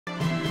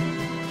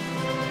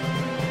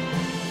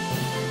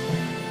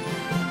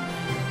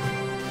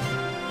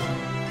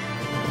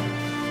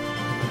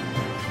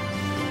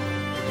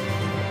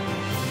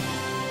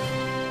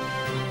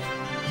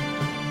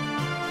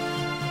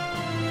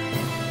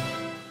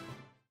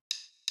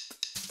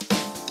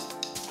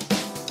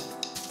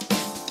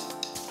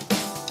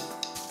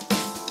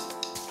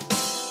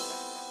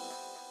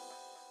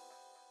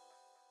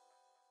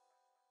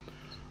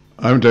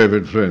I'm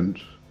David Flint,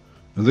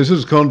 and this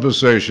is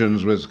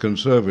Conversations with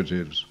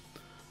Conservatives,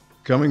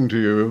 coming to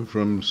you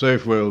from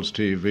Safe Wales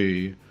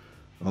TV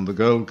on the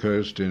Gold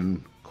Coast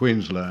in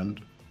Queensland,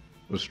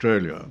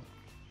 Australia.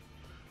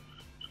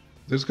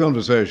 This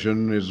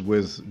conversation is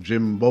with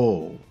Jim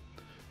Ball.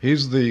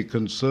 He's the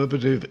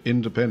Conservative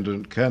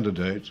independent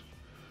candidate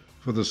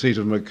for the seat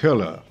of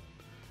Mackellar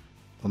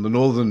on the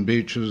northern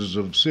beaches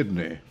of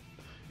Sydney.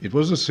 It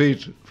was a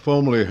seat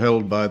formerly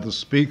held by the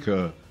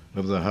Speaker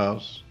of the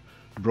House,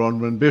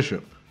 Bronwyn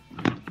Bishop.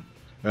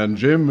 And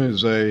Jim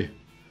is a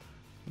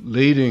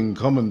leading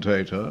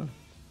commentator,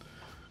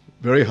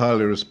 very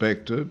highly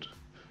respected,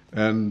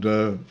 and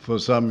for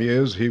some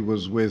years he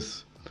was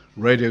with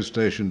radio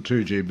station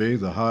 2GB,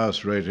 the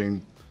highest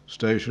rating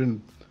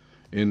station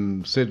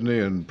in Sydney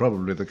and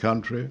probably the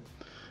country,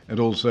 and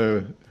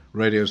also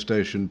radio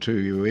station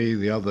 2UE,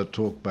 the other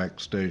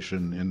talkback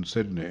station in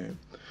Sydney.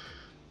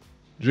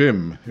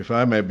 Jim, if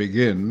I may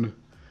begin,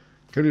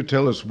 can you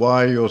tell us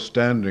why you're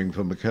standing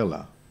for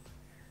Mackellar?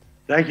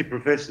 Thank you,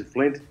 Professor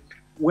Flint.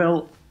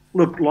 Well,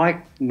 look,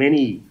 like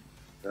many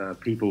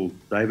people,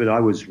 David, I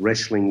was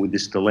wrestling with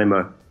this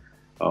dilemma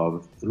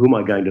of who am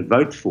I going to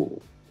vote for?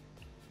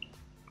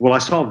 Well, I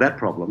solved that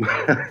problem.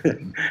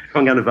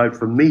 I'm going to vote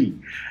for me.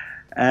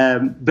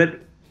 But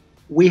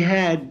we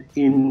had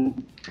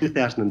in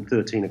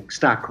 2013 a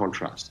stark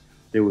contrast.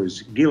 There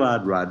was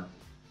Gillard Rudd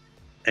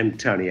and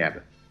Tony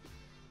Abbott.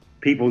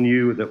 People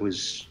knew that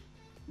was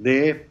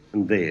there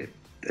and there.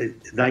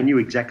 They knew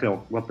exactly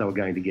what they were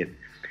going to get.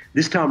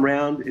 This time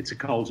round, it's a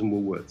Coles and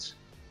Woolworths.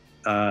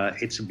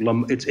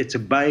 It's a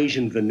beige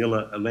and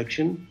vanilla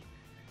election.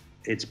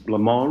 It's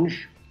blancmange.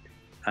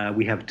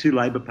 We have two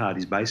Labor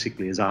parties,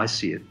 basically, as I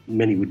see it.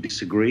 Many would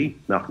disagree.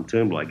 Malcolm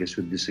Turnbull, I guess,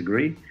 would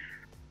disagree.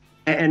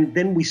 And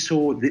then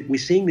we're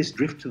seeing this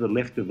drift to the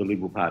left of the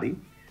Liberal Party.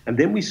 And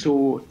then we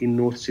saw in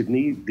North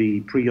Sydney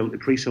the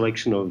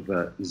pre-selection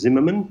of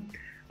Zimmerman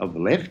of the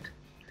left.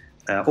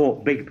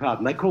 Or, beg your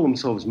pardon, they call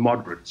themselves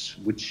moderates,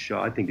 which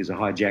I think is a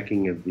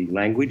hijacking of the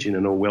language in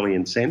an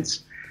Orwellian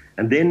sense.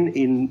 And then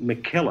in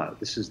Mackellar,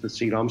 this is the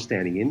seat I'm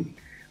standing in,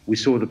 we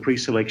saw the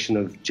pre-selection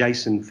of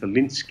Jason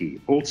Falinski,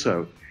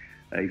 also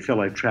a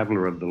fellow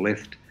traveller of the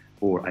left,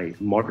 or a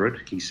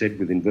moderate, he said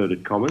with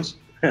inverted commas.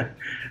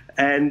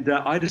 And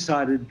I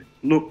decided,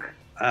 look,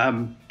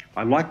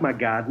 I like my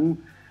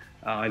garden,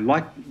 I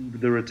like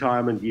the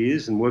retirement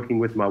years and working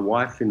with my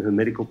wife in her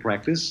medical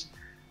practice,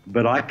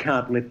 but I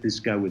can't let this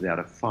go without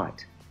a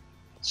fight.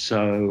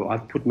 So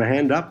I've put my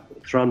hand up,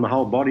 thrown my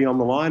whole body on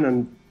the line,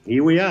 and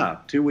here we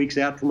are, 2 weeks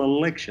out from an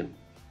election.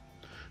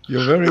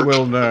 You're very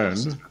well known.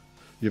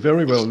 You're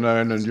very well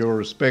known and you're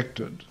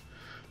respected.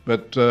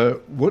 But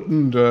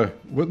wouldn't the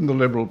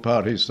Liberal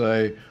Party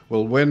say,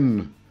 well,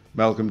 when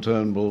Malcolm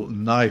Turnbull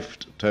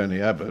knifed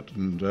Tony Abbott,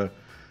 and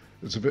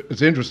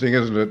it's interesting,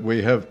 isn't it?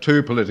 We have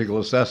two political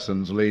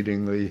assassins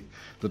leading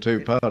the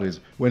two parties.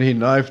 When he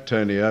knifed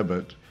Tony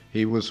Abbott,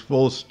 he was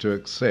forced to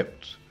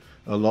accept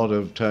a lot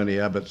of Tony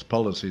Abbott's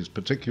policies,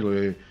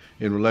 particularly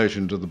in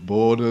relation to the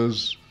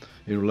borders,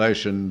 in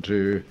relation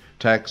to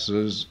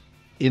taxes,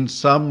 in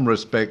some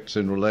respects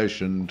in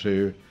relation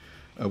to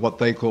what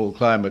they call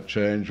climate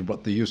change,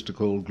 what they used to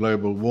call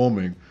global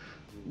warming.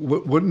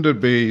 Wouldn't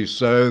it be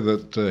so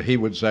that he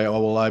would say,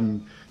 oh, well,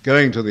 I'm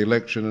going to the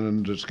election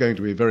and it's going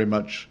to be very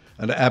much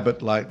an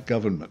Abbott-like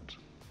government?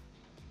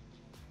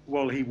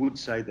 Well, he would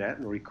say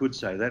that, or he could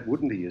say that,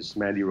 wouldn't he, as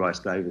Mandy Rice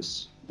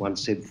Davis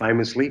once said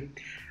famously.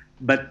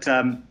 But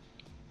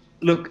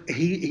look,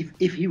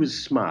 if he was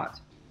smart,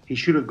 he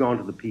should have gone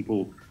to the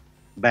people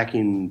back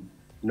in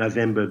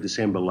November,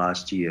 December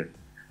last year,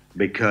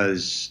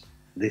 because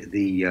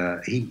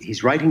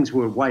his ratings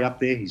were way up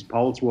there, his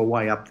polls were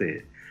way up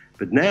there.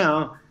 But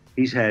now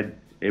he's had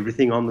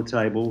everything on the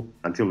table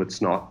until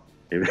it's not,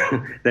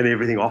 then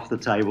everything off the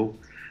table,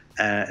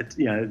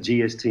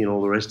 GST and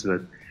all the rest of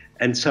it.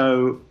 And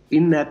so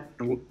in that,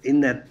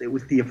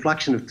 with the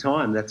effluxion of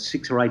time, that's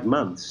 6 or 8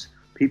 months,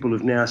 people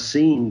have now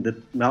seen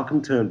that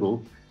Malcolm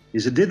Turnbull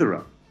is a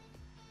ditherer.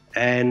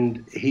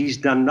 And he's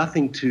done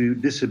nothing to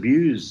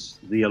disabuse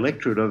the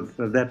electorate of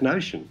that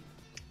notion.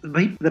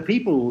 The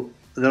people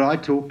that I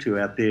talk to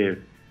out there,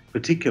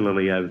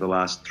 particularly over the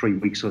last 3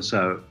 weeks or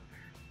so,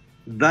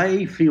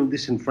 they feel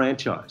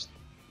disenfranchised.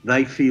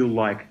 They feel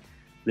like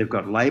they've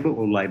got Labor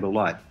or Labor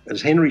Lite.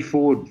 As Henry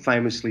Ford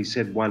famously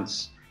said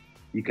once,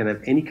 you can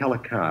have any colour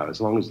car as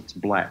long as it's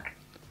black.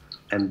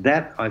 And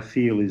that, I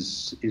feel,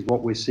 is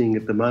what we're seeing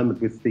at the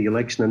moment with the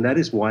election. And that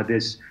is why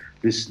there's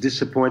this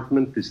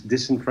disappointment, this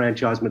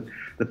disenfranchisement.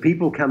 The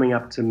people coming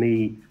up to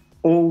me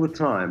all the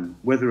time,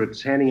 whether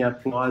it's handing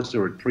out flyers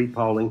or at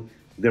pre-polling,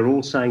 they're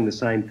all saying the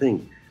same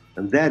thing.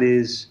 And that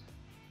is,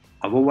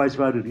 I've always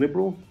voted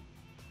Liberal,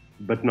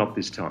 but not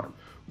this time.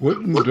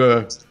 Wouldn't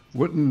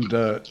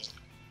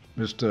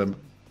Mr.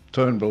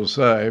 Turnbull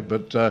say,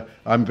 but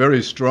I'm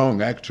very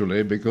strong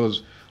actually,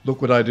 because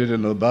look what I did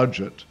in the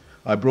budget.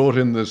 I brought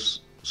in this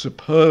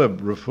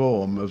superb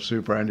reform of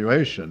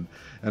superannuation,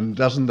 and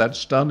doesn't that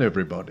stun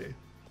everybody?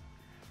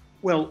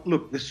 Well,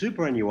 look, the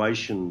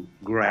superannuation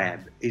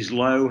grab is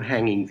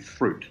low-hanging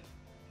fruit.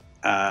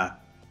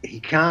 He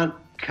can't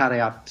cut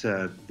out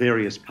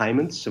various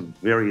payments of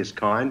various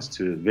kinds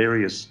to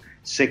various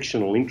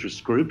sectional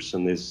interest groups,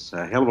 and there's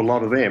a hell of a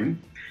lot of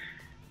them.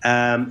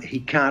 He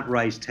can't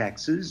raise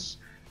taxes.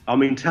 I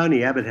mean,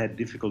 Tony Abbott had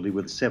difficulty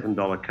with a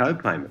 $7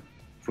 co-payment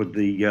for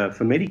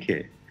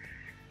Medicare.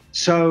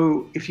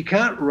 So if you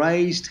can't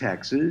raise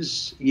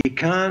taxes, you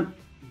can't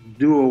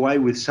do away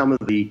with some of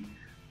the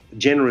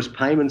generous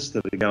payments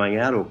that are going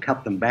out, or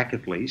cut them back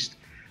at least.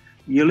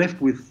 You're left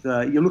with,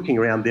 you're looking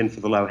around then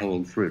for the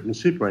low-hanging fruit, and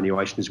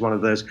superannuation is one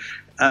of those.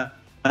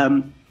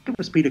 It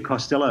was Peter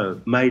Costello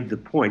made the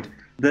point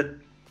that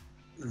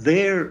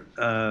their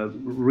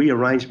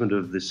rearrangement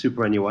of the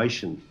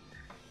superannuation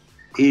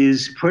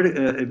is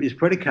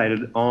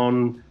predicated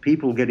on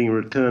people getting a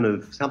return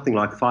of something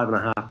like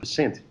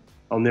 5.5%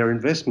 on their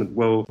investment.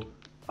 Well,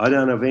 I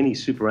don't know of any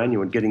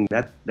superannuant getting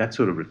that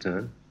sort of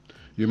return.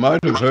 You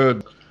might have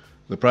heard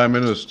the Prime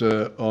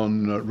Minister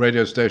on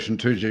radio station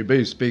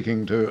 2GB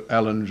speaking to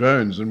Alan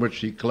Jones, in which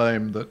he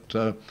claimed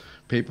that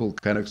people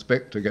can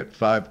expect to get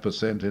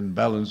 5% in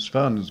balanced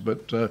funds,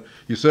 but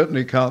you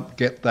certainly can't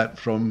get that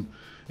from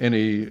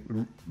any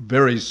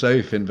very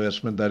safe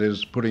investment, that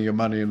is putting your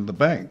money in the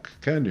bank,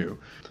 can you?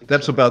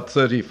 That's about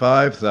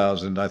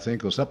 35,000, I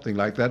think, or something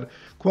like that.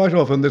 Quite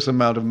often this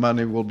amount of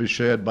money will be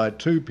shared by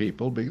two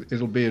people.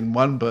 It'll be in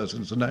one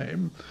person's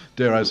name,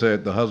 dare I say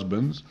it, the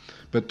husband's,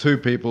 but two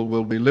people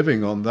will be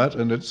living on that,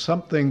 and it's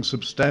something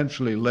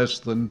substantially less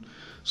than,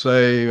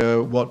 say,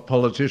 what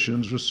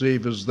politicians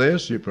receive as their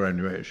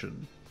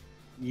superannuation.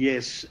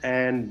 Yes,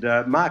 and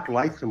Mark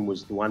Latham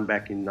was the one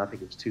back in, I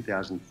think it was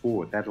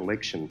 2004, at that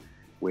election,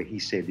 where he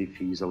said if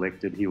he's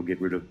elected, he'll get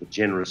rid of the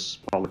generous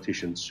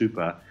politician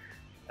super.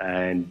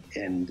 And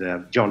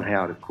John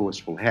Howard, of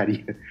course, well, how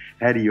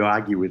do you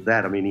argue with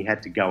that? I mean, he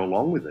had to go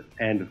along with it.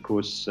 And, of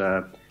course,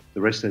 the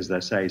rest, as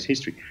they say, is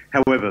history.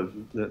 However,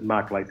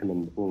 Mark Latham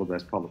and all of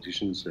those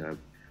politicians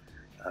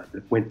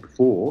that went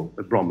before,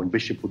 Bronwyn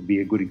Bishop would be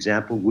a good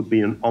example, would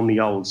be on the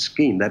old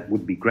scheme. That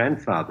would be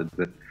grandfathered,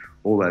 but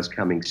all those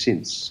coming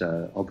since,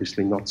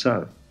 obviously not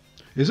so.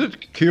 Is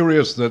it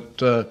curious that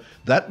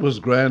that was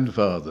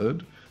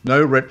grandfathered?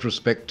 No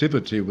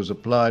retrospectivity was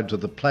applied to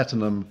the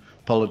platinum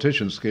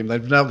politician scheme.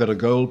 They've now got a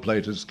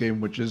gold-plated scheme,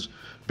 which is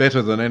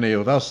better than any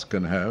of us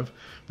can have,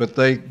 but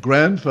they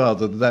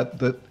grandfathered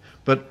that.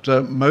 But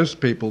most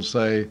people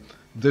say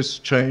this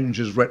change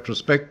is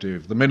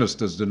retrospective. The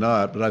ministers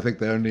deny it, but I think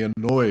they only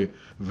annoy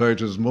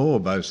voters more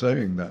by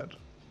saying that.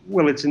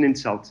 Well, it's an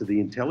insult to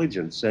the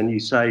intelligence. And you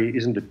say,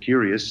 isn't it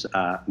curious?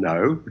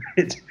 No,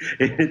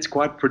 it's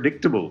quite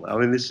predictable. I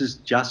mean, this is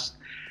just,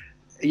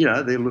 you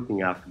know, they're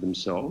looking after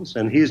themselves.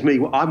 And here's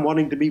me, I'm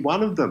wanting to be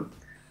one of them.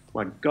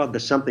 My God,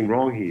 there's something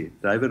wrong here,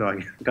 David,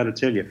 I've got to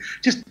tell you.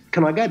 Just,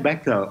 can I go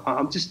back, though?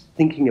 I'm just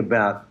thinking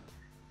about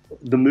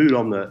the mood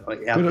on the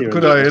out there.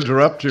 Could I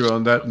interrupt you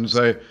on that and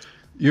say,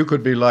 you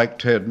could be like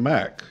Ted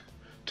Mack.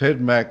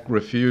 Ted Mack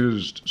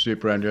refused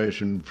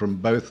superannuation from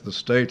both the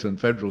state and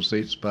federal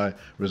seats by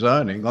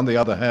resigning. On the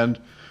other hand,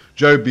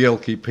 Joe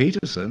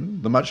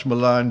Bielke-Peterson, the much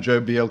maligned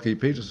Joe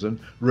Bielke-Peterson,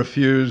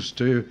 refused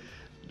to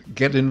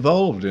get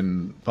involved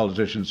in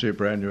politician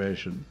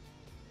superannuation.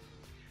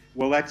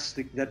 Well,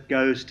 that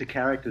goes to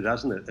character,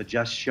 doesn't it? It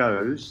just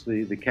shows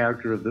the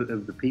character of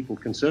the people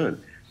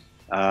concerned.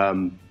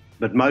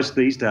 But most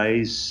these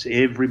days,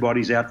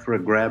 everybody's out for a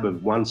grab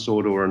of one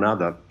sort or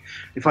another.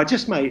 If I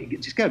just may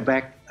just go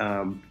back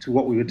to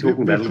what we were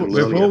talking about a little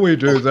earlier. Before we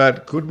do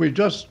that, could we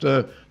just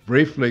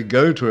briefly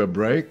go to a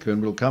break,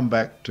 and we'll come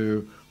back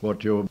to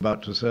what you're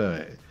about to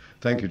say.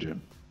 Thank you, Jim.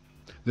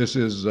 This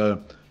is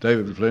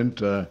David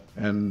Flint,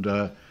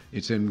 and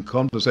it's in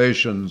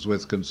Conversations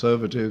with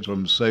Conservatives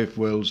from Safe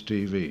Worlds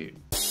TV.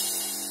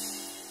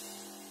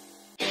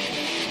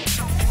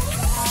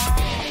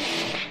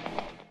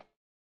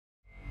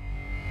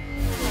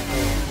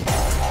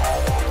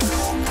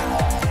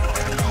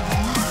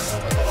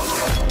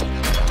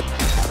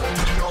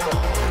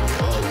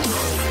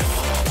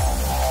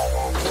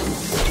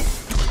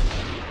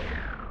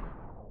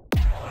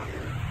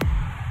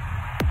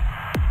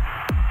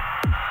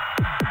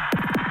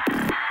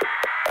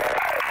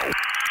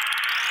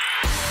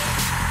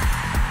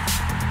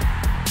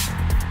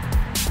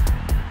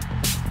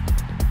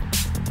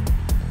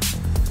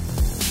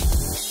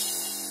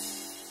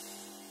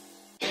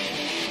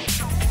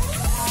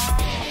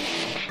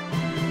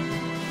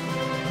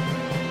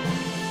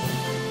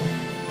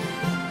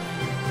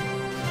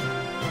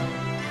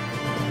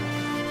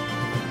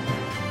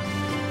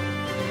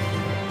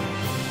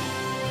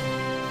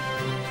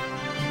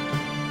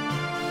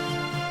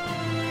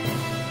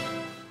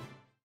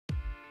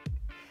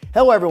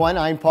 Hello everyone,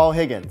 I'm Paul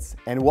Higgins,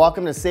 and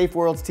welcome to Safe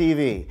Worlds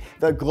TV,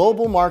 the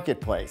global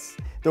marketplace,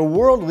 the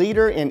world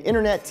leader in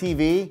internet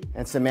TV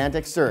and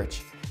semantic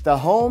search, the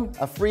home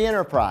of free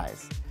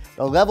enterprise,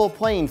 the level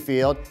playing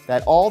field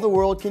that all the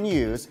world can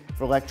use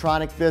for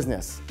electronic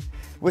business.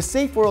 With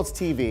Safe Worlds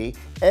TV,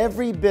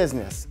 every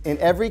business in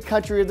every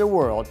country of the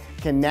world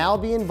can now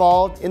be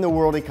involved in the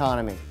world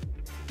economy.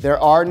 There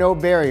are no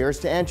barriers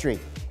to entry.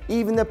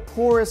 Even the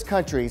poorest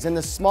countries and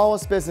the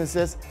smallest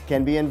businesses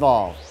can be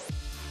involved.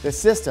 The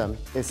system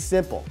is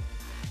simple.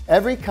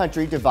 Every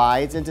country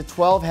divides into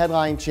 12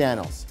 headline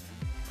channels.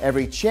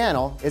 Every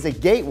channel is a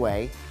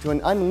gateway to an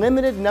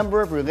unlimited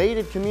number of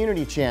related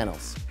community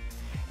channels.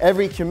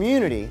 Every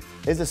community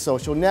is a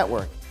social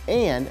network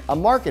and a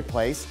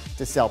marketplace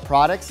to sell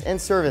products and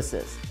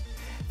services.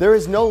 There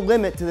is no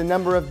limit to the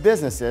number of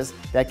businesses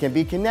that can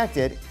be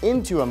connected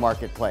into a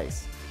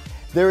marketplace.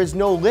 There is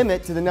no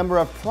limit to the number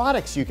of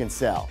products you can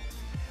sell.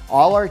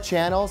 All our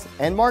channels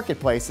and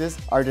marketplaces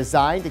are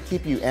designed to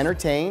keep you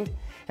entertained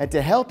and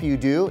to help you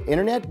do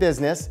internet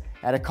business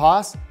at a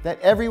cost that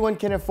everyone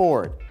can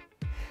afford.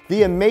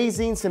 The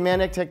amazing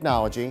semantic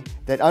technology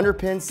that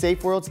underpins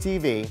Safe Worlds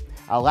TV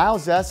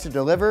allows us to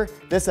deliver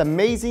this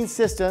amazing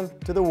system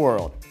to the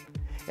world.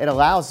 It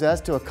allows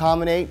us to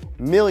accommodate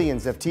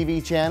millions of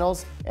TV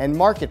channels and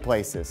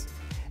marketplaces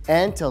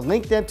and to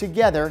link them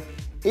together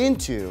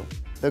into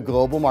the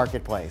global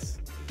marketplace.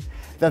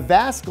 The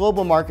vast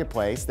global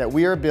marketplace that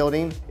we are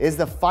building is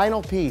the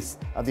final piece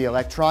of the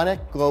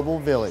electronic global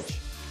village.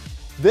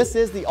 This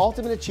is the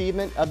ultimate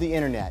achievement of the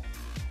internet.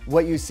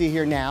 What you see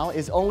here now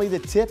is only the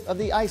tip of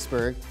the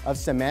iceberg of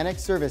semantic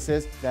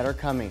services that are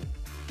coming.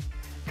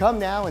 Come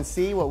now and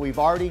see what we've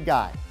already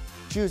got.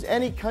 Choose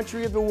any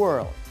country of the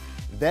world,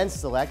 then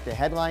select the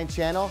headline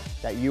channel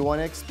that you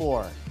want to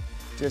explore.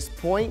 Just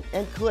point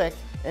and click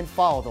and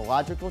follow the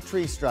logical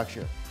tree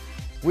structure.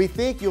 We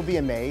think you'll be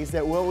amazed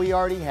at what we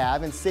already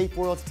have in Safe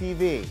Worlds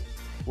TV.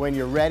 When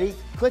you're ready,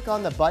 click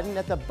on the button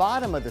at the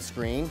bottom of the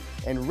screen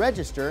and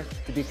register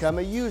to become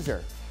a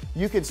user.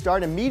 You can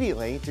start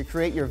immediately to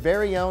create your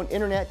very own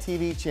internet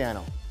TV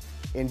channel.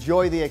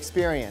 Enjoy the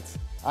experience.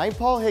 I'm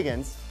Paul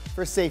Higgins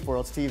for Safe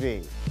Worlds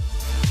TV.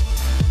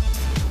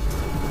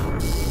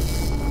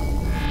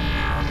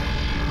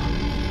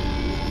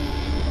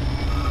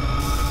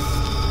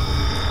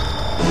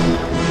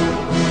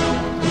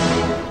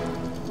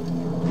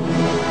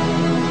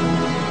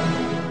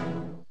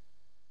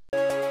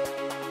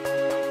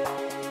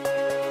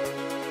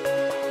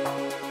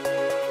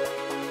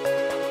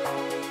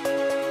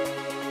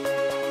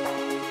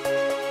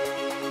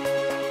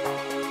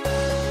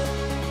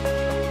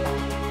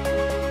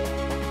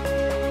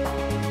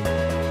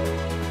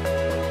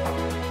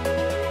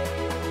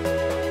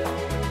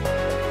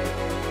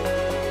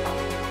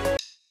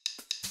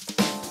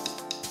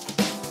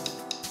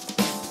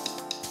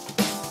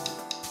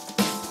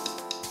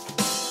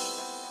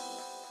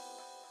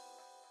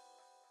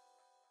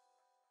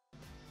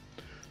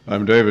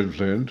 I'm David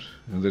Flint,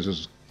 and this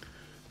is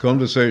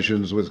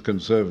Conversations with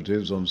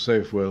Conservatives on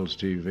Safe Worlds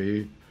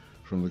TV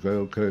from the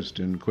Gold Coast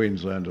in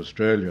Queensland,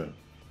 Australia.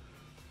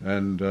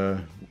 And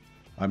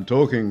I'm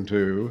talking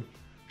to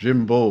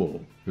Jim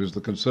Ball, who's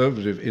the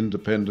Conservative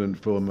independent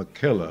for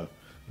Mackellar,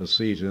 a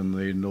seat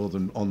in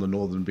on the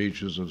northern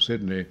beaches of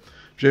Sydney.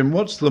 Jim,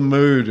 what's the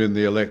mood in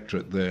the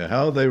electorate there?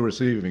 How are they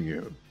receiving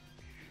you?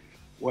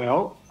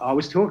 Well, I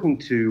was talking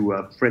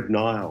to Fred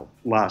Nile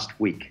last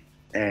week,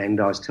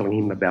 and I was telling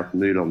him about the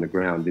mood on the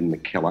ground in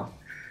Mackellar,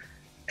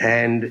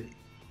 and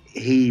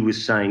he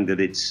was saying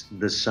that it's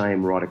the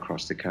same right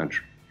across the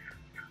country.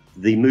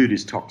 The mood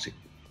is toxic.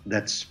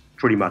 That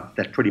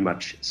pretty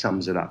much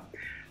sums it up.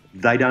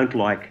 They don't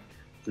like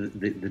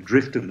the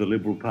drift of the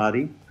Liberal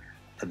Party.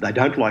 They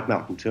don't like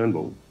Malcolm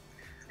Turnbull.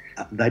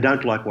 They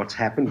don't like what's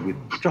happened with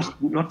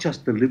not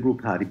just the Liberal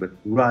Party, but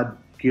Rudd,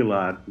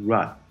 Gillard,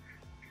 Rudd,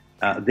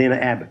 then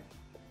Abbott,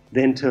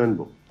 then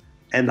Turnbull,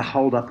 and the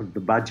hold-up of the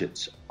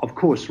budgets. Of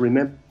course,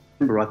 remember,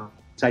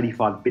 it's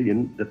 85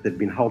 billion that they've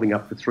been holding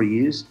up for 3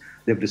 years.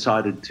 They've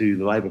decided the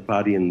Labor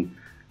Party and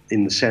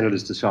in the Senate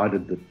has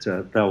decided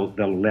that they'll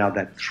allow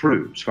that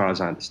through, as far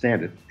as I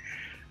understand it.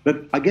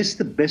 But I guess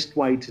the best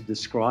way to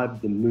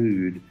describe the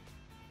mood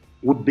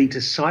would be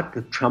to cite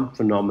the Trump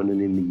phenomenon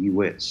in the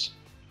US.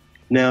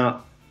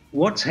 Now,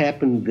 what's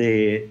happened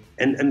there,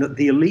 and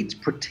the elites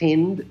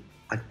pretend,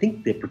 I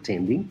think they're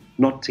pretending,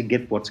 not to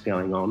get what's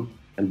going on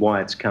and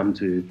why it's come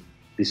to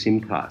this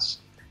impasse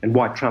and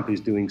why Trump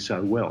is doing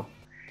so well.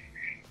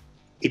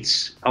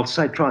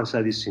 Try and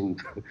say this in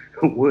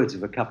words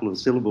of a couple of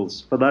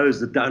syllables for those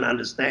that don't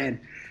understand.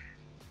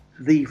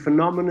 The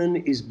phenomenon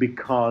is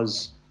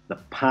because the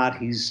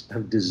parties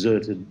have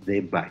deserted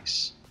their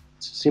base.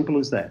 It's as simple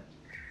as that.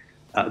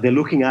 They're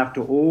looking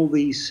after all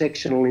these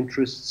sectional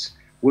interests,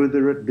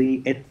 whether it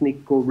be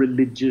ethnic or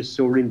religious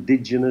or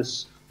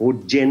indigenous or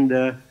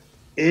gender.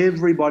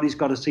 Everybody's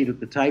got a seat at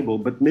the table,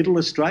 but Middle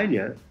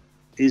Australia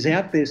is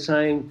out there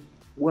saying,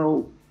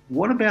 well,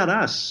 what about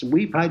us?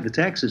 We paid the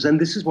taxes, and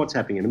this is what's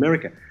happening in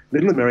America.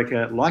 Middle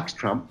America likes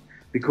Trump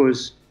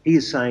because he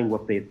is saying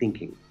what they're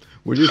thinking.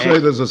 Would you say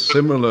there's a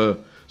similar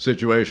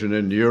situation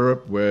in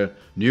Europe where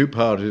new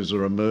parties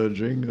are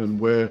emerging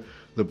and where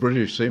the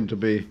British seem to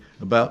be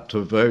about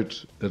to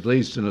vote, at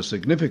least in a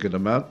significant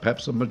amount,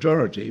 perhaps a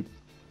majority,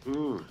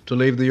 to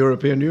leave the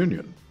European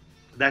Union?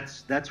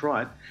 That's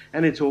right.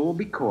 And it's all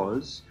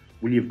because,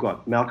 well, you've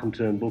got Malcolm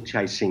Turnbull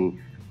chasing,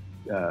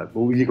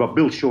 you've got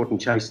Bill Shorten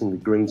chasing the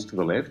Greens to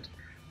the left.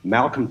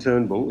 Malcolm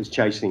Turnbull is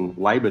chasing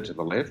Labor to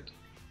the left.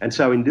 And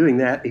so in doing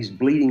that, he's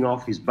bleeding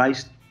off his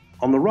base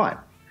on the right.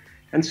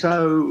 And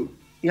so,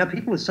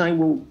 people are saying,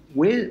 well,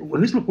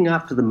 who's looking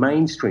after the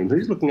mainstream?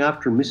 Who's looking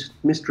after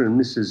Mr. and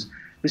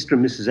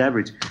Mrs.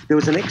 Average? There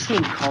was an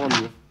excellent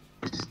column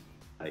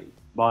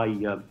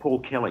by Paul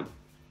Kelly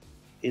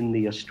in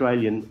the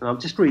Australian, and I'll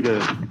just read a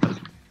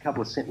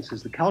couple of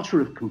sentences. The culture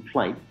of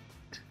complaint,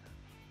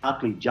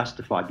 partly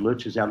justified,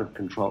 lurches out of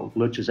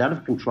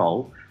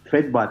control,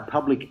 fed by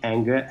public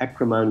anger,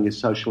 acrimonious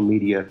social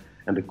media,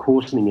 and a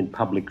coarsening in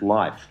public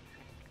life.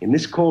 In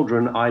this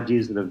cauldron,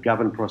 ideas that have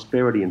governed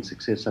prosperity and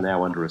success are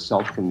now under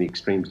assault from the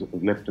extremes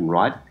of left and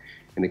right.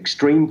 In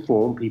extreme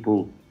form,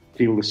 people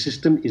feel the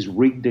system is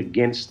rigged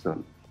against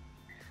them.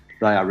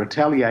 They are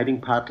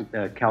retaliating, partly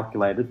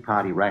calculated,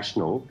 party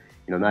rational.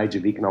 In an age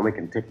of economic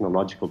and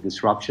technological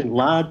disruption,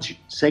 large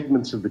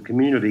segments of the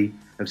community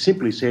have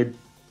simply said,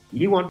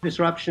 you want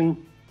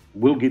disruption,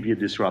 we'll give you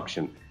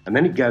disruption. And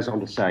then he goes on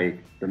to say,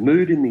 the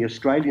mood in the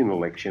Australian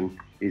election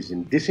is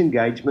in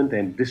disengagement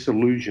and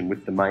disillusion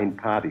with the main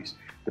parties.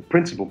 The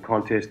principal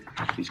contest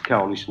is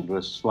coalition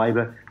versus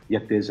Labor,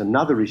 yet there's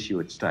another issue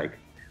at stake,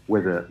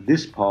 whether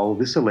this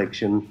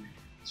election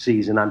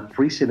sees an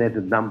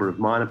unprecedented number of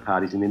minor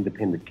parties and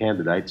independent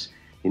candidates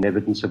in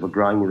evidence of a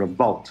growing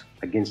revolt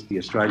against the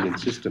Australian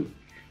system.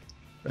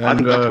 And I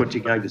think that's what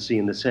you're going to see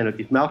in the Senate.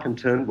 If Malcolm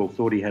Turnbull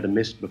thought he had a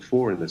mess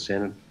before in the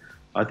Senate,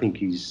 I think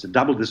he's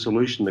double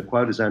dissolution. The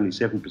quota's only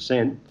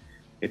 7%.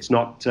 It's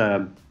not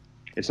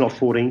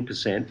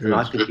 14%. And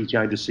I think he's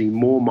going to see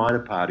more minor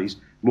parties,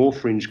 more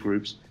fringe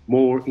groups,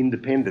 more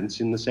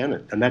independents in the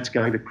Senate. And that's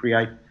going to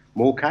create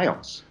more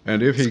chaos.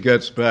 And if he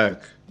gets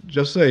back,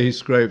 just say he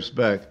scrapes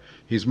back,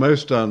 he's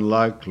most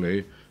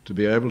unlikely to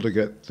be able to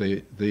get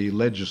the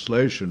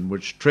legislation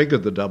which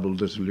triggered the double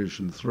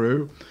dissolution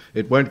through.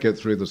 It won't get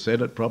through the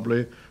Senate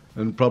probably,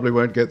 and probably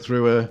won't get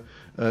through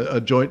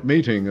a joint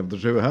meeting of the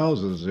two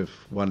houses if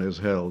one is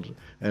held.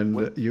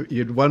 And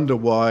you'd wonder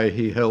why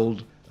he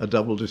held a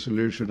double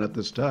dissolution at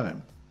this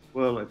time.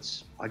 Well,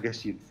 I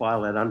guess you'd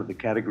file that under the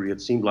category, it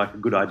seemed like a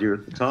good idea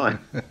at the time.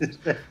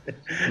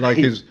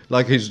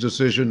 like his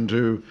decision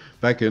to,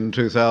 back in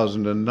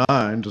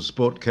 2009, to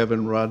support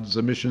Kevin Rudd's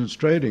emissions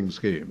trading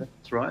scheme.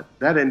 That's right.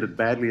 That ended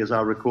badly, as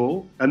I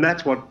recall. And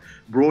that's what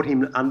brought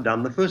him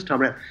undone the first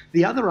time around.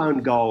 The other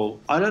own goal,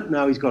 I don't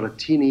know, he's got a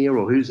tin ear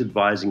or who's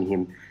advising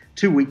him.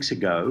 2 weeks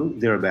ago,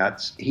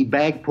 thereabouts, he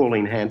bagged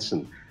Pauline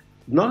Hanson.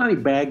 Not only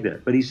bagged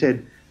her, but he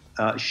said,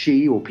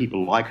 she or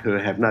people like her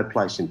have no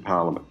place in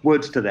Parliament.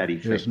 Words to that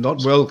effect. Yes,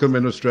 not welcome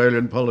in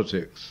Australian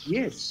politics.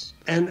 Yes.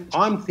 And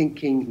I'm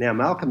thinking, now,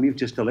 Malcolm, you've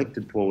just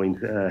elected Pauline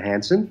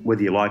Hanson,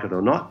 whether you like it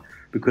or not,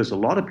 because a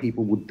lot of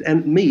people would,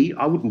 and me,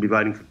 I wouldn't be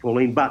voting for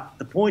Pauline, but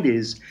the point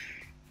is,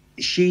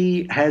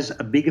 she has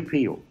a big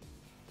appeal.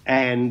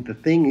 And the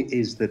thing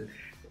is that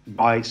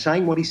by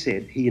saying what he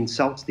said, he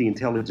insults the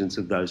intelligence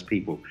of those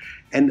people.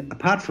 And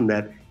apart from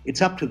that,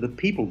 it's up to the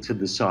people to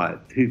decide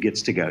who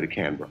gets to go to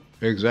Canberra.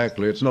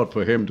 Exactly. It's not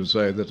for him to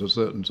say that a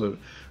certain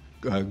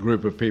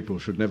group of people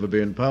should never be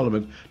in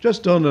Parliament.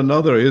 Just on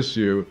another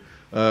issue,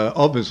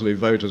 obviously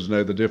voters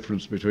know the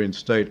difference between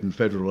state and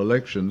federal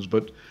elections,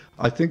 but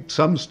I think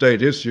some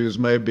state issues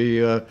may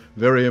be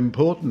very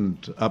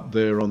important up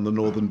there on the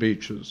northern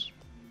beaches.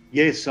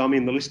 Yes, I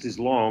mean, the list is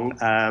long.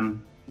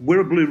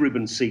 We're a blue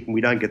ribbon seat and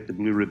we don't get the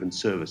blue ribbon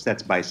service.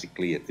 That's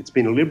basically it. It's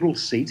been a Liberal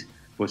seat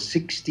for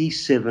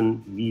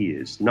 67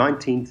 years,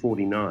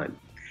 1949.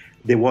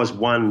 There was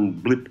one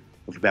blip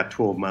of about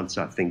 12 months,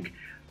 I think,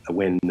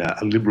 when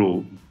a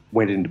Liberal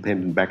went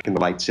independent back in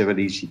the late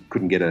 70s. He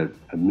couldn't get a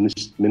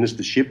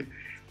ministership.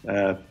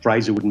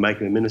 Fraser wouldn't make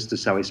him a minister,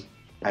 so he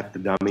spat the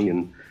dummy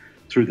and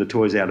threw the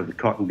toys out of the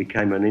cot and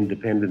became an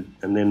independent.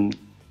 And then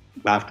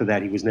after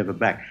that, he was never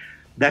back.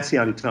 That's the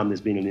only time there's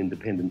been an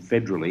independent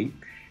federally.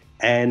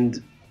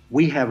 And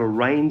we have a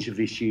range of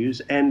issues.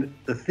 And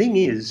the thing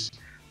is,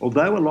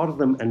 although a lot of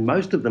them and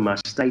most of them are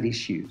state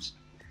issues,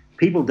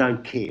 people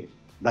don't care.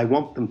 They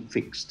want them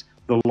fixed.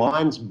 The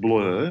lines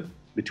blur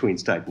between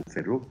state and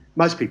federal.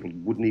 Most people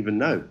wouldn't even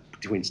know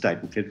between state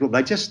and federal.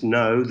 They just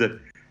know that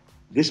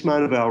this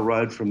Mona Vale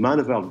Road from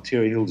Mona Vale to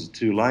Terry Hills is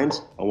 2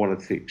 lanes. I want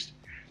it fixed.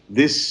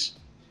 This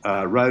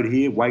road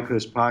here,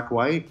 Wakehurst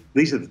Parkway,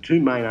 these are the 2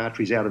 main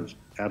arteries out of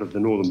the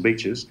northern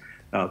beaches.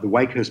 The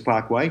Wakehurst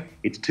Parkway,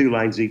 it's 2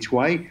 lanes each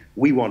way.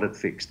 We want it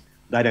fixed.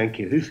 They don't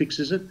care who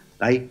fixes it.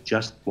 They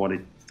just want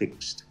it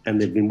fixed. And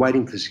they've been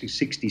waiting for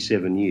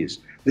 67 years.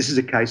 This is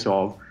a case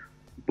of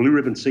blue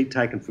ribbon seat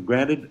taken for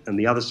granted and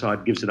the other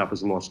side gives it up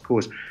as a lost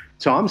cause.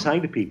 So I'm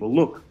saying to people,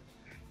 look,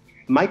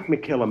 make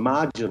Mackellar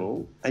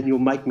marginal and you'll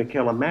make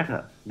Mackellar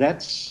matter.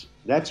 That's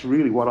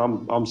really what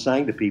I'm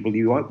saying to people.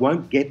 You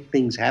won't get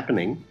things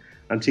happening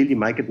until you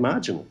make it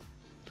marginal.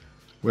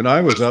 When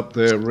I was up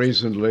there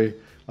recently,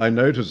 I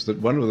noticed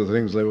that one of the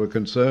things they were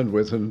concerned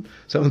with, and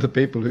some of the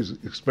people who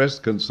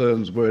expressed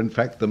concerns were in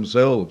fact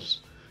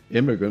themselves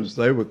immigrants,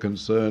 they were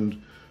concerned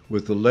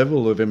with the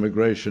level of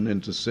immigration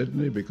into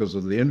Sydney because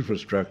of the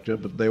infrastructure,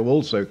 but they were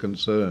also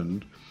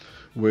concerned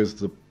with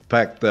the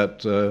fact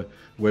that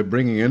we're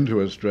bringing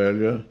into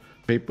Australia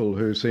people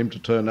who seem to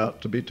turn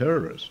out to be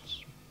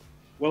terrorists.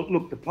 Well,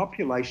 look, the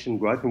population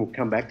growth, and we'll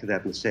come back to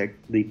that in a sec,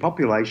 the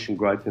population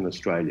growth in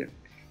Australia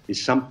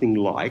is something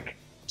like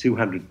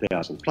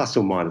 200,000, plus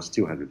or minus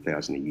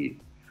 200,000 a year.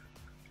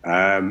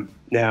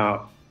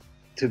 Now,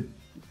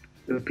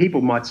 people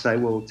might say,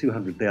 well,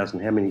 200,000,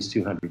 how many is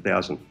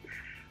 200,000?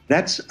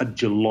 That's a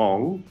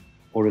Geelong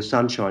or a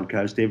Sunshine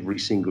Coast every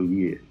single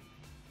year.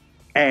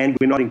 And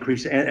we're not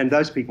increasing, and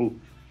those people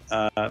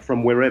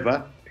from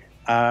wherever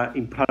are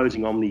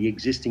imposing on the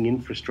existing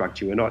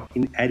infrastructure. We're not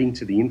adding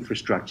to the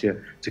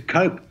infrastructure to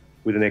cope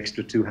with an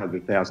extra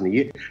 200,000 a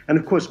year. And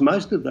of course,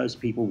 most of those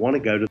people want to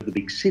go to the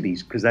big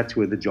cities because that's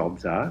where the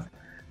jobs are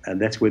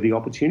and that's where the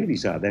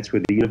opportunities are. That's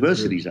where the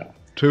universities are.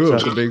 Two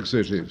of the big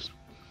cities.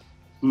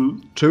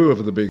 Two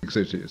of the big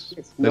cities.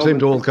 Yes, they seem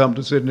to all come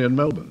to Sydney and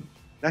Melbourne.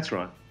 That's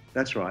right.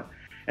 That's right.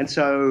 And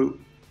so,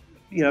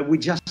 you know, we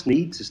just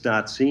need to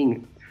start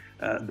seeing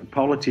the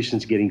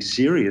politicians getting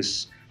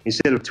serious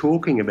instead of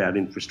talking about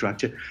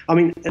infrastructure. I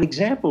mean, an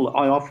example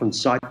I often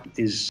cite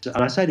is,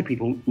 and I say to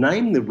people,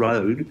 name the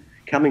road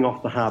coming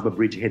off the Harbour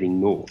Bridge heading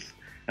north.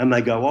 And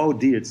they go, oh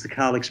dear, it's the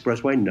Carl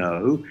Expressway.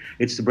 No.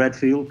 It's the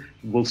Bradfield,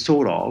 well,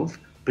 sort of.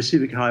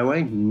 Pacific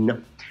Highway.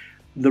 No.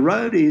 The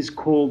road is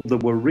called the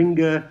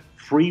Warringah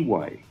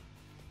Freeway.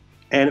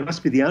 And it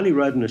must be the only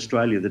road in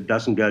Australia that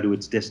doesn't go to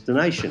its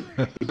destination.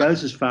 It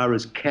goes as far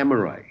as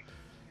Camaray.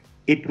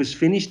 It was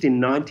finished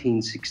in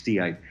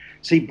 1968.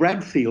 See,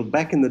 Bradfield,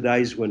 back in the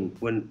days when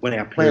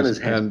our planners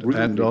had...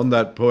 And on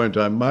that point,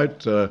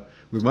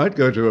 we might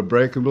go to a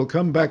break and we'll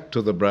come back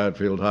to the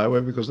Bradfield Highway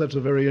because that's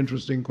a very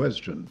interesting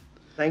question.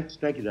 Thank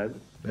you,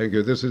 David. Thank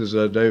you. This is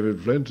David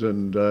Flint,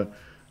 and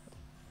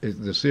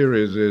the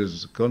series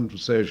is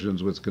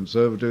Conversations with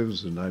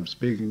Conservatives, and I'm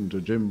speaking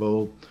to Jim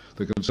Ball,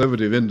 the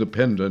Conservative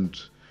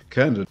Independent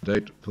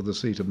candidate for the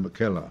seat of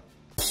Mackellar.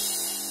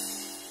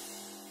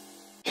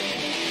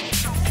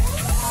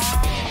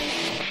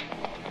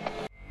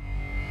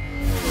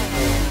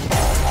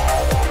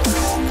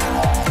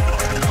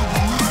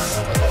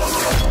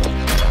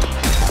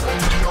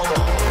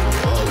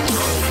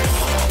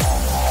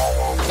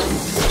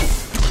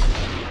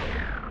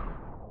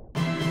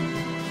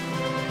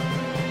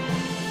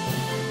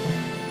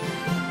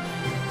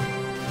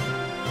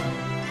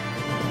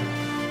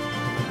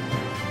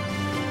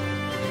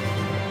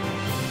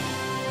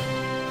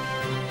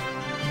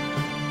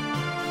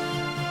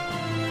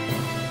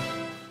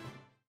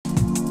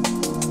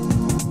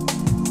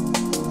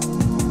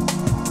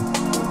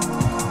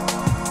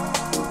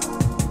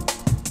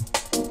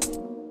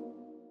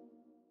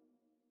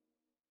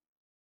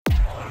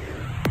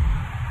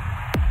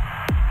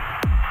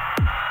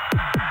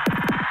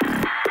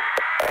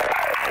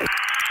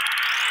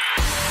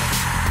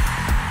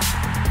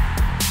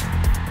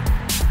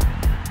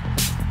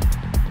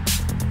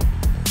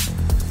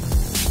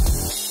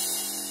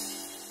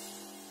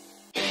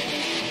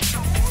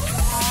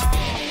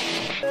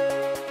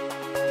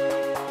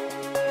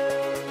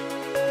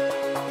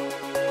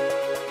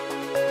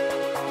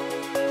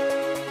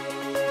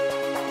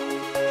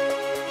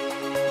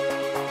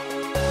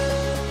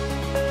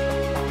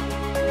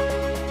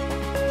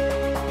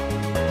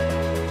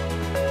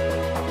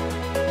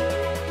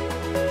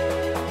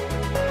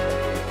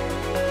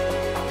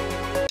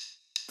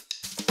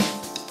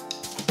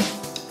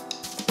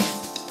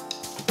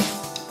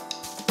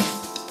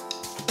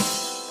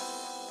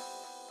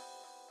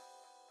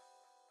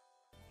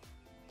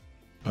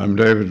 I'm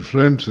David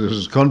Flint. This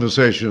is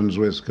Conversations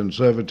with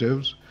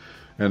Conservatives,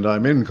 and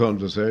I'm in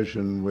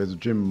conversation with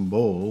Jim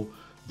Ball,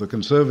 the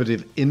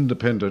Conservative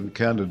Independent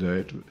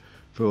candidate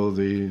for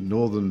the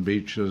Northern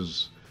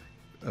Beaches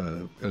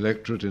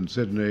electorate in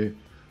Sydney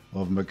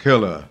of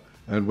Mackellar.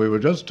 And we were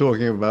just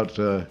talking about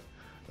the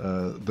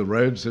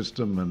road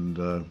system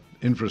and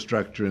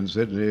infrastructure in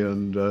Sydney.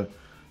 And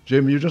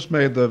Jim, you just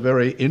made the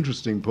very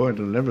interesting point,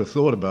 and I never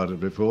thought about it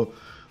before.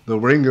 The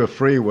Warringah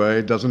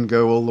Freeway doesn't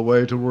go all the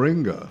way to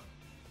Warringah.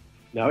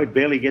 No, it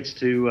barely gets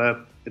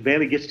to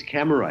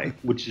Camaray,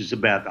 which is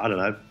about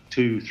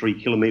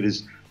 2-3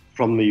 kilometres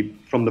from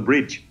the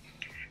bridge.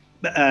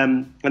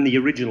 And the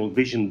original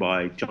vision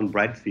by John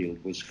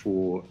Bradfield was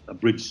for a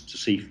bridge to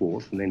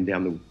Seaforth and then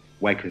down the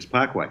Wakehurst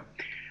Parkway.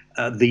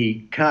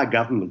 The Carr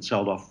government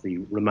sold off the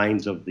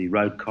remains of the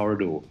road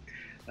corridor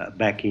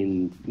back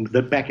in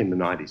the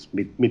 90s,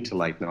 mid to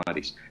late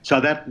 90s. So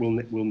that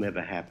will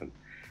never happen.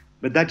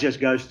 But that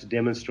just goes to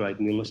demonstrate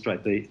and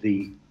illustrate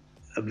the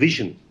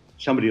vision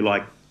somebody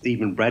like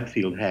even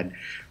Bradfield had.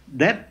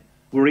 That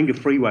Warringah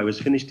Freeway was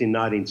finished in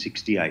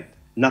 1968.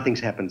 Nothing's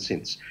happened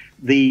since.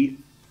 The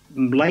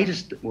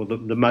latest, or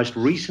the most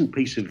recent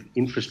piece of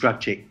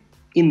infrastructure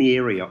in the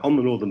area on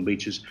the Northern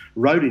Beaches,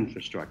 road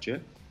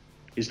infrastructure,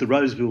 is the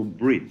Roseville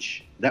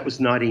Bridge. That was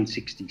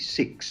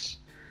 1966.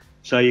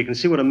 So you can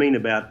see what I mean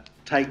about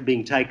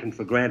being taken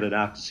for granted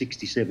after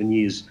 67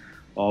 years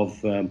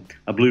of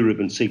a blue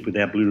ribbon seat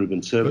without blue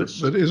ribbon service.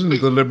 But isn't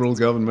the Liberal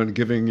government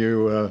giving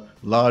you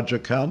larger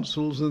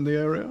councils in the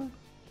area?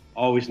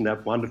 Oh, isn't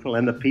that wonderful?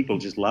 And the people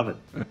just love it.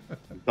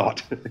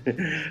 Not.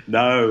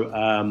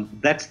 No,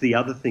 that's the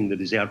other thing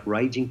that is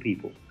outraging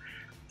people.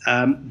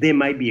 there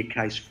may be a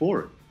case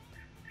for it.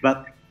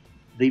 But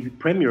the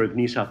Premier of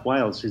New South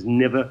Wales has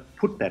never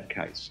put that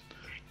case.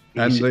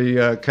 And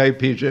the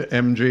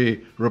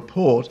KPMG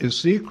report is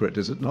secret,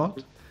 is it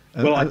not?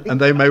 And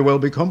they may well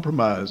be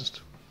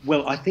compromised.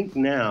 Well, I think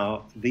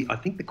now, I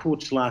think the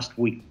courts last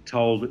week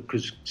told,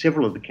 because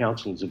several of the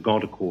councils have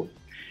gone to court,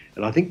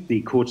 and I think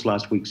the courts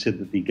last week said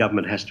that the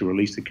government has to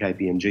release the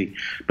KPMG.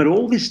 But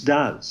all this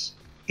does,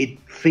 it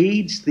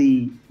feeds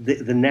the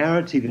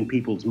narrative in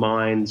people's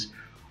minds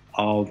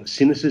of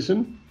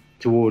cynicism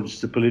towards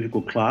the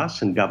political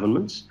class and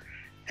governments,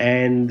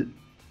 and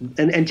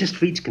just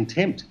feeds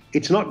contempt.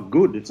 It's not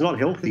good. It's not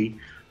healthy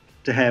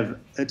to have.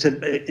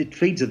 It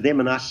feeds a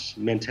them and us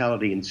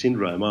mentality and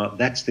syndrome. Oh,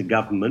 that's the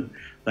government.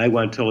 They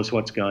won't tell us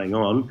what's going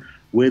on.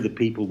 We're the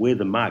people. We're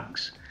the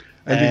mugs.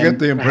 And you get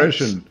the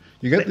impression.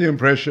 You get the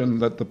impression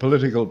that the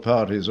political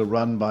parties are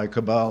run by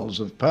cabals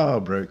of power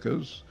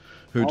brokers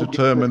who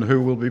determine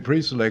who will be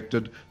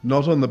pre-selected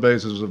not on the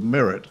basis of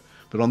merit,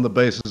 but on the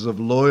basis of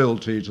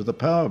loyalty to the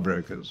power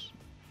brokers.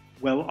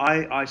 Well,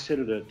 I said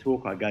at a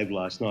talk I gave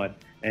last night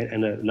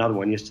and another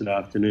one yesterday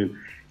afternoon,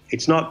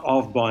 it's not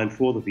of, by and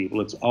for the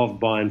people, it's of,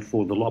 by and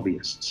for the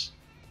lobbyists.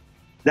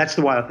 That's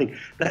the way I think.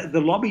 The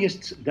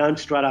lobbyists don't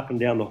strut up and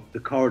down the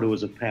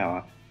corridors of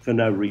power for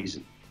no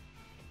reason.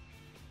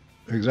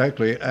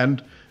 Exactly.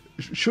 And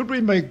should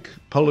we make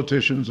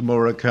politicians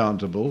more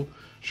accountable?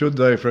 Should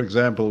they, for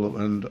example,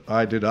 and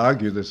I did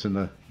argue this in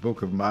a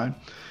book of mine,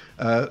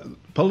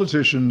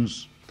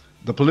 politicians,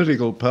 the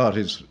political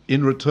parties,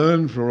 in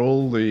return for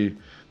all the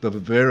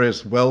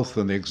various wealth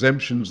and the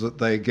exemptions that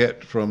they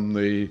get from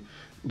the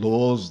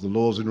laws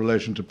in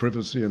relation to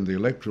privacy and the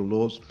electoral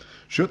laws,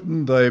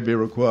 shouldn't they be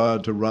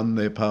required to run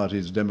their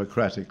parties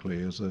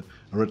democratically as a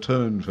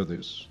return for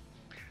this?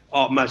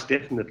 Oh, most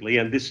definitely.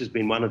 And this has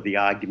been one of the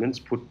arguments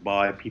put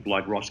by people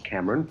like Ross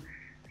Cameron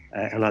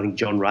and I think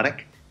John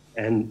Ruddock,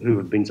 and who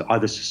have been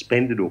either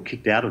suspended or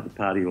kicked out of the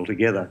party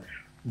altogether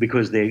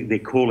because they're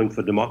calling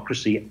for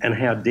democracy. And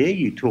how dare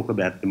you talk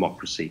about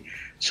democracy?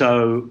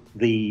 So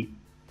the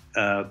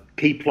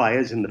key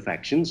players in the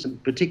factions,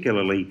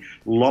 particularly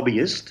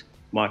lobbyist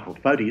Michael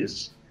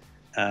Photius,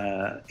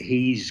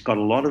 he's got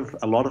a lot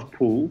of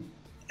pull,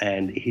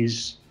 and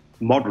his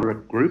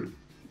moderate group,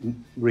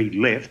 Read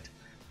Left,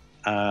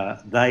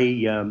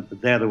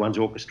 they're the ones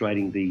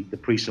orchestrating the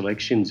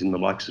pre-selections in the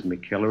likes of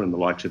Mackellar and the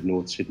likes of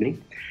North Sydney.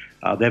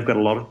 They've got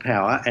a lot of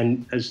power,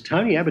 and as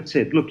Tony Abbott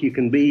said, look, you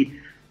can be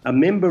a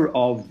member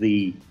of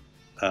the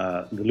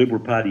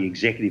Liberal Party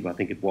executive, I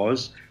think it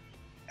was,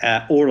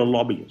 or a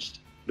lobbyist,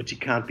 but you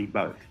can't be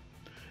both.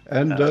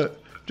 And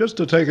just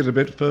to take it a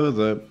bit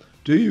further,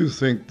 do you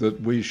think that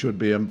we should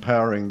be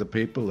empowering the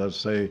people, as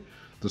say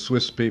the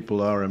Swiss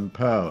people are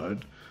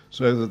empowered,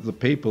 so that the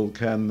people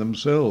can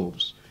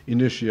themselves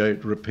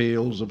initiate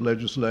repeals of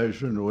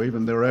legislation or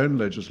even their own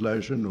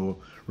legislation or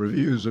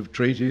reviews of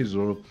treaties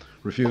or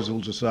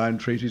refusal to sign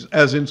treaties,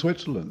 as in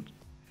Switzerland?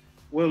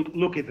 Well,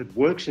 look, if it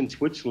works in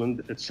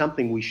Switzerland, it's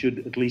something we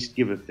should at least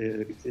give it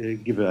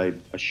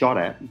a shot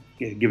at,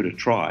 give it a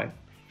try.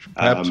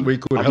 Perhaps we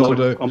could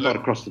I'm not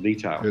across the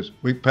detail. Yes,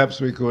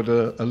 perhaps we could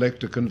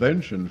elect a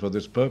convention for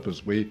this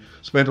purpose. We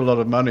spent a lot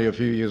of money a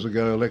few years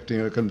ago electing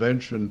a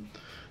convention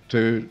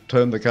to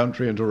turn the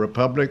country into a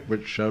republic,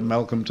 which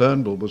Malcolm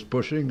Turnbull was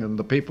pushing, and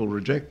the people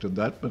rejected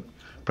that. But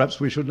perhaps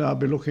we should now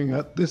be looking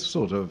at this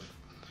sort of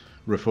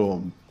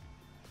reform.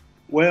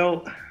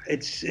 Well,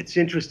 it's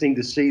interesting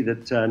to see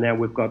that now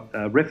we've got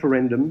a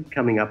referendum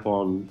coming up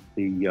on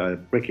the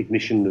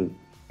recognition of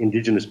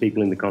Indigenous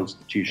people in the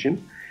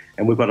Constitution,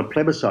 and we've got a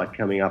plebiscite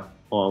coming up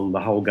on the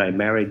whole gay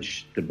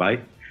marriage debate.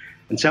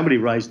 And somebody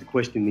raised the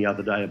question the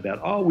other day about,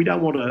 oh, we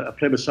don't want a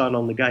plebiscite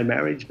on the gay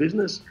marriage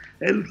business.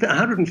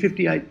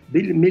 $158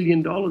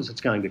 million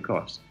it's going to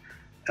cost.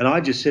 And I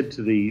just said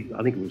to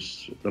I think it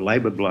was the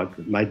Labor bloke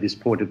that made this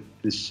point at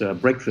this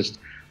breakfast,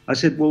 I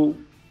said, well,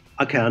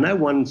 okay, I know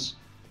one's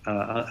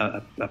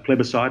a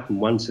plebiscite and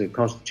one's a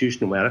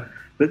constitutional matter,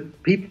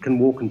 but people can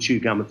walk and chew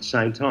gum at the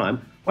same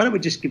time. Why don't we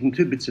just give them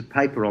 2 bits of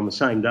paper on the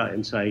same day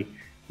and say,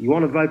 you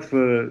want to vote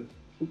for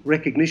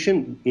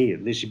recognition? Here,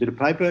 there's your bit of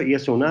paper,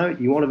 yes or no.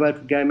 You want to vote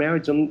for gay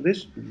marriage on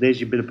this? There's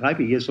your bit of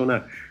paper, yes or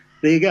no.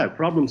 There you go,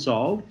 problem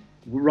solved.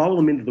 Roll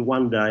them into the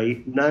one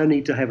day. No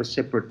need to have a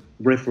separate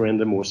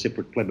referendum or a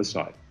separate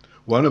plebiscite.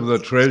 One of the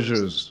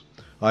treasures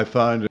I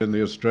find in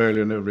the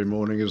Australian every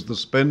morning is the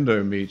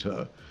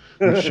spendometer,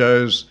 which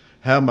shows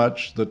how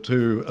much the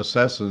two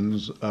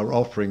assassins are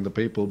offering the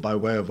people by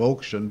way of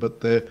auction, but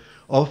they're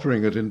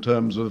offering it in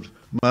terms of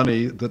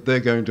money that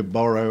they're going to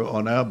borrow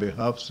on our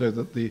behalf, so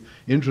that the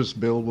interest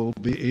bill will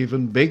be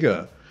even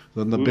bigger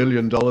than the $1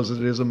 billion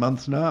it is a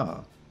month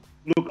now.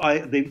 Look,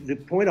 the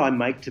point I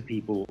make to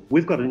people,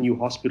 we've got a new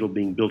hospital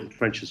being built at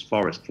French's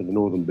Forest for the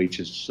Northern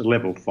Beaches. It's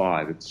level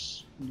 5.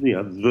 It's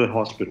the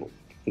hospital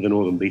for the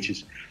Northern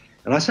Beaches.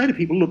 And I say to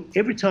people, look,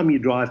 every time you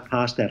drive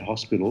past that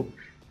hospital,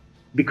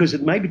 because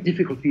it may be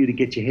difficult for you to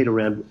get your head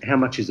around how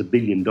much is $1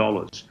 billion,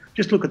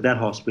 just look at that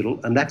hospital,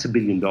 and that's $1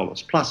 billion,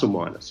 plus or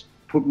minus.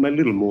 Put a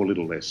little more,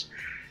 little less.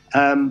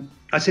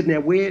 I said,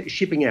 now we're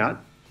shipping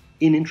out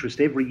in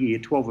interest every year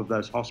 12 of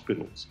those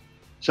hospitals.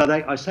 So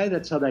I say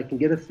that so they can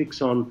get a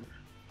fix on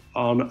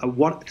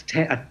what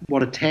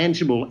a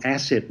tangible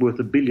asset worth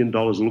 $1 billion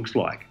looks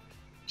like.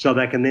 So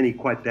they can then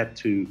equate that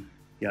to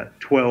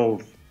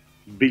 $12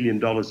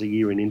 billion a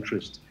year in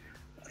interest.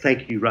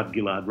 Thank you, Rudd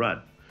Gillard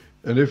Rudd.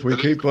 And if we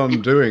keep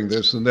on doing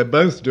this, and they're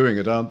both doing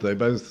it, aren't they?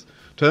 Both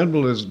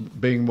Turnbull is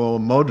being more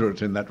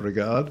moderate in that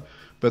regard,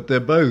 but they're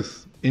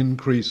both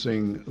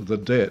increasing the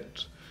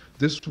debt.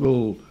 This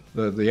will,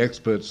 the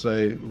experts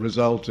say,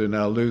 result in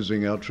our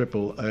losing our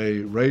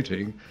AAA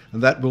rating,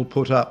 and that will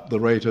put up the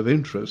rate of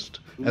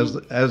interest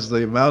as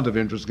the amount of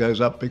interest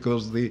goes up,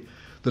 because the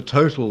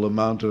total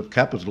amount of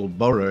capital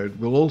borrowed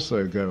will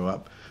also go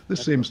up.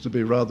 This seems to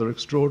be rather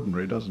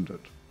extraordinary, doesn't it?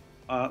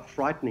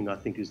 Frightening, I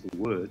think, is the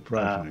word.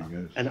 Frightening,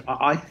 yes. And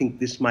I think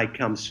this may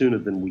come sooner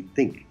than we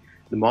think.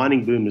 The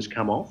mining boom has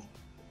come off.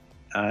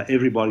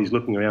 Everybody's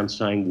looking around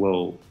saying,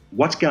 well,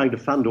 what's going to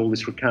fund all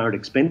this recurrent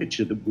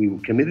expenditure that we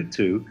were committed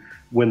to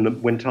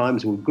when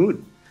times were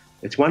good?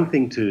 It's one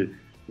thing to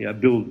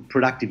build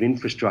productive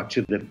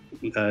infrastructure that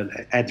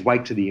adds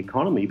weight to the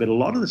economy, but a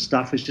lot of the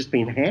stuff has just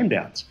been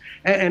handouts.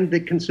 And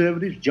the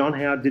Conservatives, John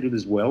Howard did it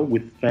as well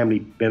with family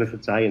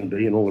benefits A and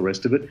B and all the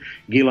rest of it,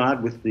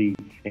 Gillard with the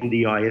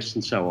NDIS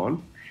and so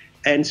on.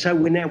 And so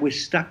we're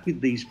stuck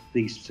with these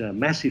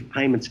massive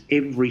payments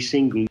every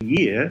single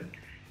year.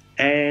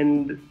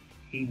 And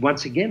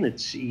once again,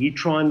 you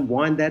try and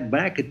wind that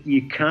back.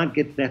 You can't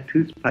get that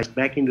toothpaste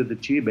back into the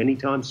tube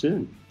anytime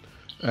soon.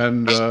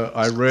 And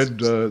I read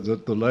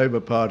that the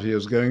Labour Party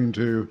is going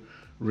to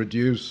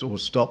reduce or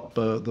stop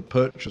the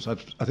purchase. I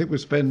think we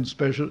spend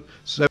several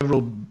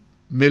 $1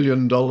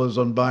 million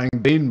on buying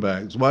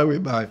beanbags. Why we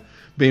buy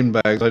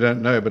beanbags, I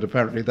don't know, but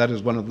apparently that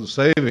is one of the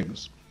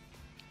savings.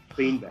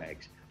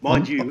 Beanbags.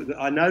 Mind you,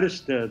 I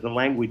noticed the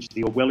language,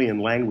 the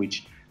Orwellian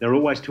language, they're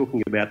always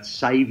talking about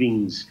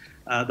savings.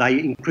 They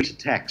increase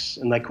tax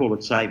and they call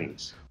it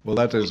savings. Well,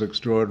 that is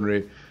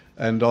extraordinary.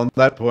 And on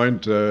that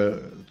point,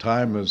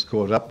 time has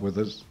caught up with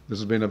us. This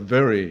has been a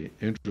very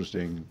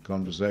interesting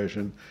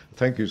conversation.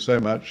 Thank you so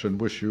much and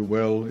wish you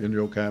well in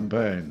your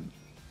campaign.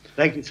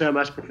 Thank you so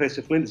much,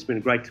 Professor Flint. It's been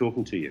great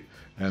talking to you.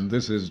 And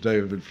this is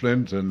David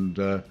Flint, and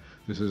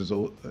this is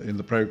in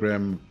the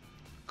programme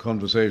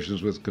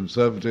Conversations with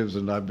Conservatives,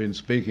 and I've been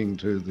speaking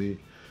to the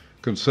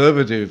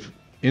Conservative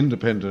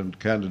independent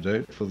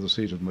candidate for the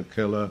seat of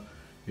Mackellar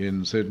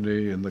in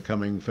Sydney in the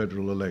coming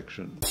federal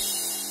election.